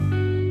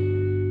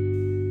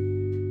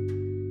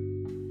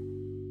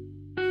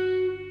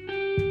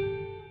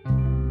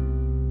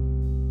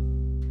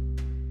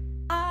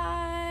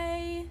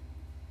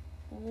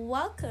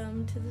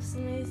this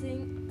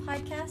amazing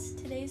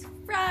podcast. Today's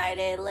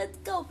Friday. Let's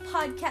go,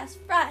 Podcast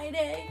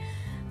Friday.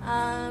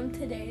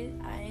 Today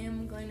I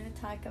am going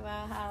to talk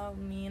about how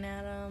me and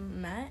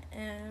Adam met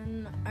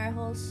and our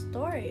whole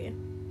story.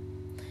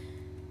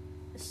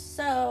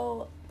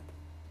 So,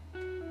 I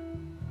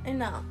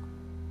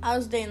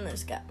was dating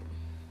this guy.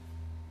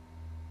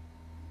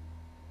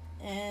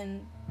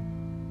 And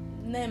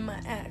then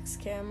my ex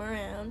came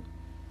around.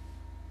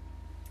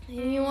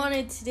 He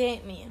wanted to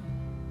date me.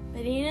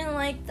 But he didn't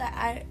like that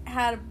I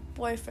had a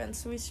boyfriend,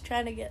 so he was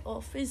trying to get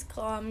all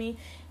physical on me.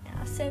 And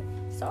I said,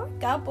 so I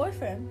got a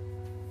boyfriend.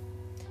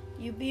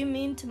 You be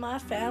mean to my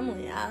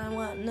family. I don't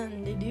want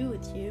nothing to do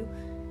with you.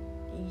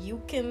 You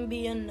can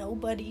be a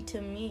nobody to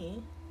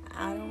me.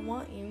 I don't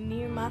want you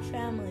near my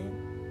family.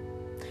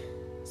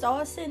 So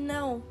I said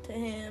no to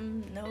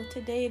him, no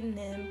to dating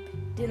him.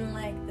 Didn't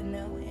like the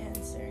no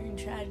answer and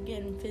tried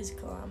getting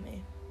physical on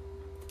me.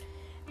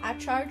 I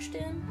charged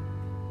him.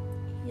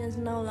 He is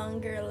no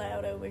longer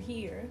allowed over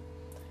here.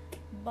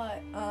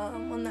 But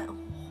when that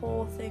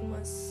whole thing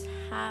was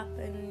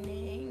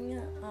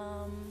happening,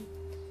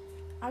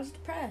 I was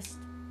depressed.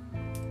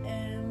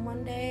 And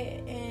one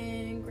day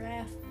in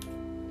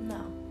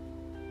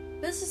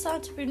business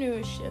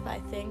entrepreneurship, I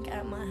think,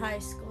 at my high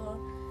school,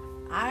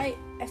 I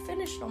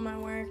finished all my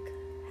work,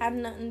 had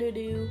nothing to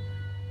do,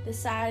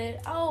 decided,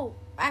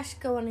 I should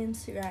go on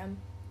Instagram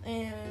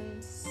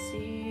and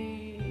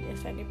see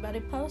if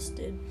anybody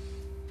posted.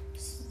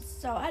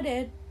 So I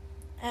did,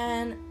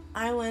 and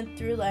I went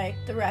through,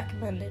 the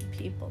recommended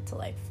people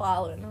to,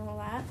 follow and all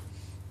that,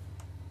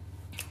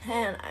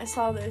 and I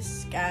saw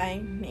this guy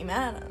named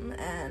Adam,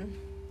 and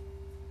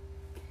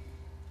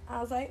I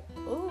was like,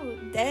 ooh,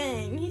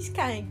 dang, he's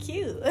kind of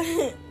cute,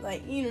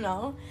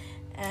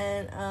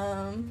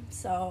 and,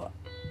 so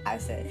I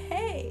said,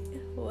 hey,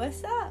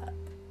 what's up?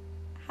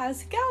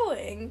 How's it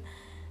going?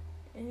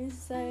 And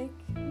he's like,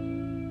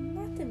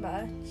 nothing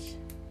much,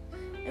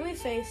 and we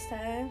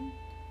FaceTime.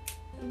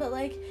 But,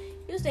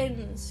 he was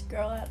dating this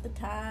girl at the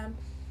time,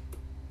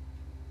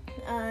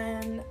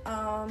 and,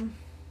 I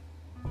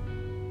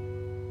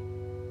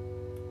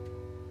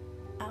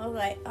was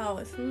like,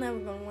 it's never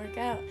gonna work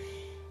out.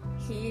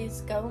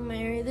 He's gonna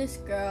marry this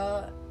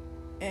girl,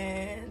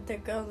 and they're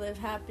gonna live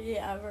happily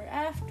ever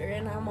after,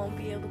 and I won't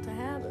be able to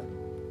have him.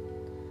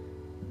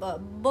 But,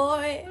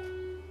 boy,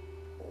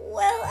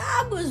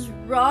 I was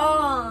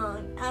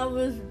wrong.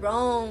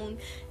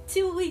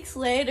 2 weeks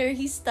later,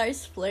 he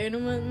starts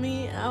flirting with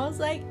me, and I was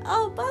like,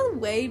 by the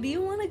way, do you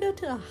want to go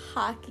to a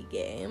hockey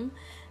game?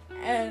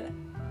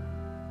 And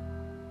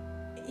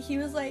he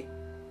was like,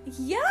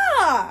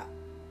 yeah!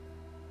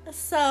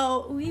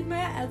 So, we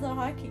met at the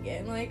hockey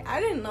game.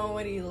 I didn't know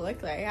what he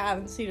looked like. I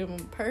haven't seen him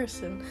in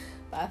person,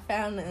 but I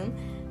found him.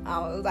 I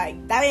was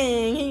like,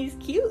 dang, he's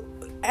cute.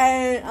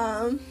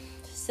 And,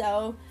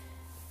 so,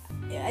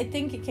 I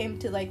think it came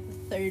to, the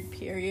third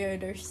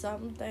period or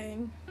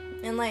something.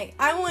 And,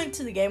 I went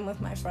to the game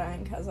with my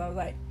friend because I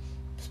was,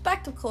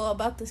 skeptical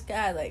about this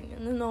guy. There's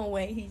no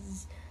way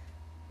he's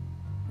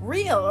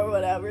real or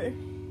whatever.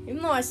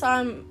 Even though I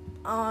saw him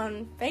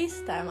on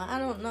FaceTime, I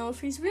don't know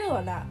if he's real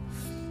or not.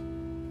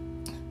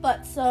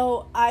 But,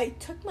 so, I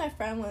took my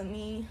friend with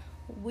me.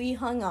 We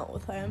hung out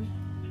with him.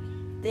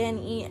 Then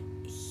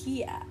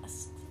he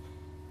asked,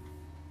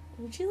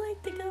 would you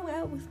like to go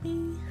out with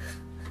me?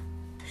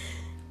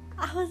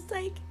 I was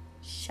like,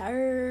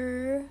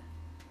 sure.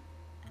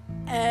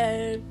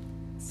 And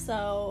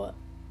so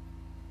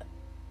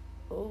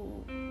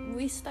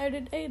we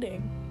started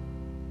dating,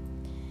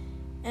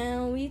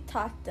 and we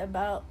talked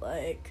about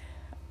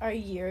our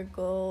year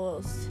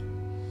goals.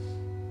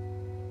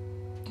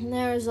 And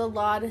there was a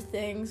lot of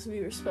things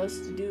we were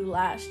supposed to do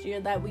last year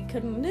that we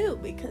couldn't do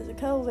because of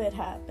COVID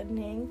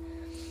happening.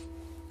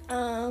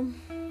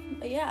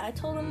 But yeah, I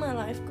told him my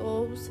life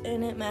goals,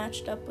 and it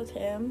matched up with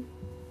him.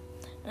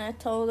 And I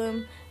told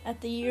him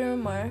at the year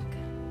mark,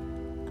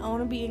 I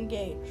want to be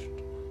engaged.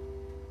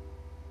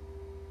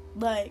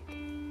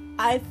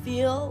 I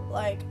feel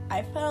like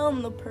I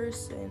found the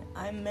person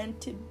I'm meant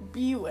to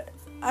be with.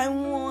 I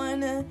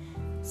want to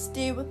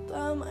stay with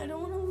them. I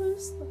don't want to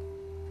lose them.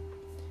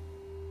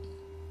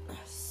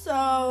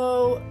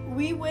 So,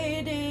 we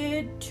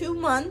waited 2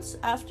 months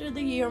after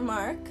the year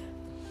mark,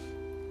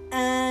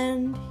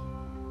 and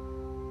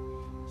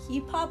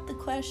he popped the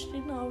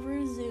question over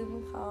a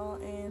Zoom call,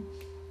 and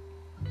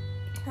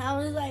I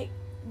was like,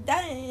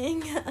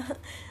 dang,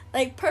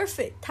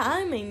 perfect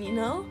timing,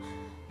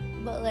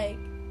 but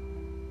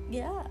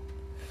yeah,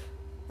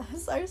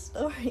 that's our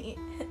story.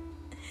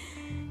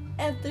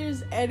 If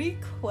there's any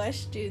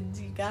questions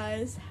you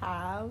guys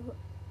have,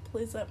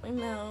 please let me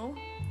know.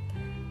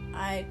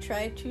 I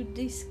try to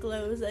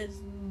disclose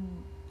as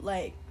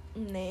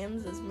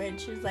names as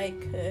much as I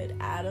could.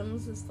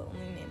 Adams is the only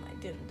name I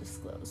didn't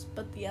disclose,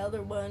 but the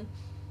other one,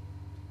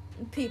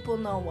 people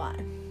know why.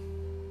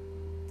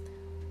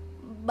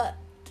 But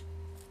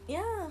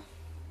yeah,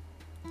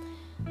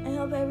 I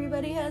hope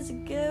everybody has a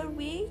good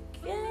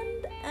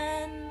weekend,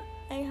 and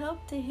I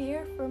hope to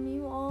hear from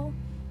you all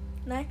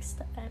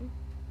next time.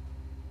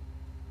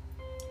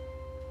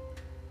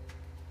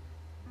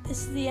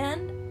 this is the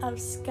end of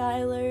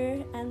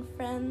Skylar and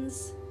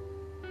Friends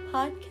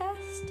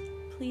podcast.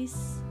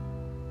 Please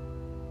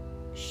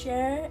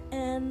share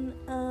and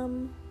I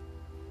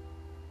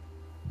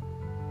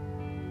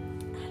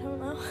don't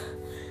know.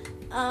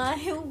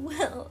 I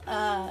will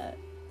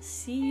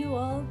see you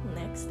all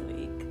next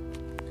week.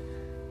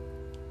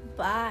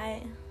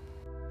 Bye.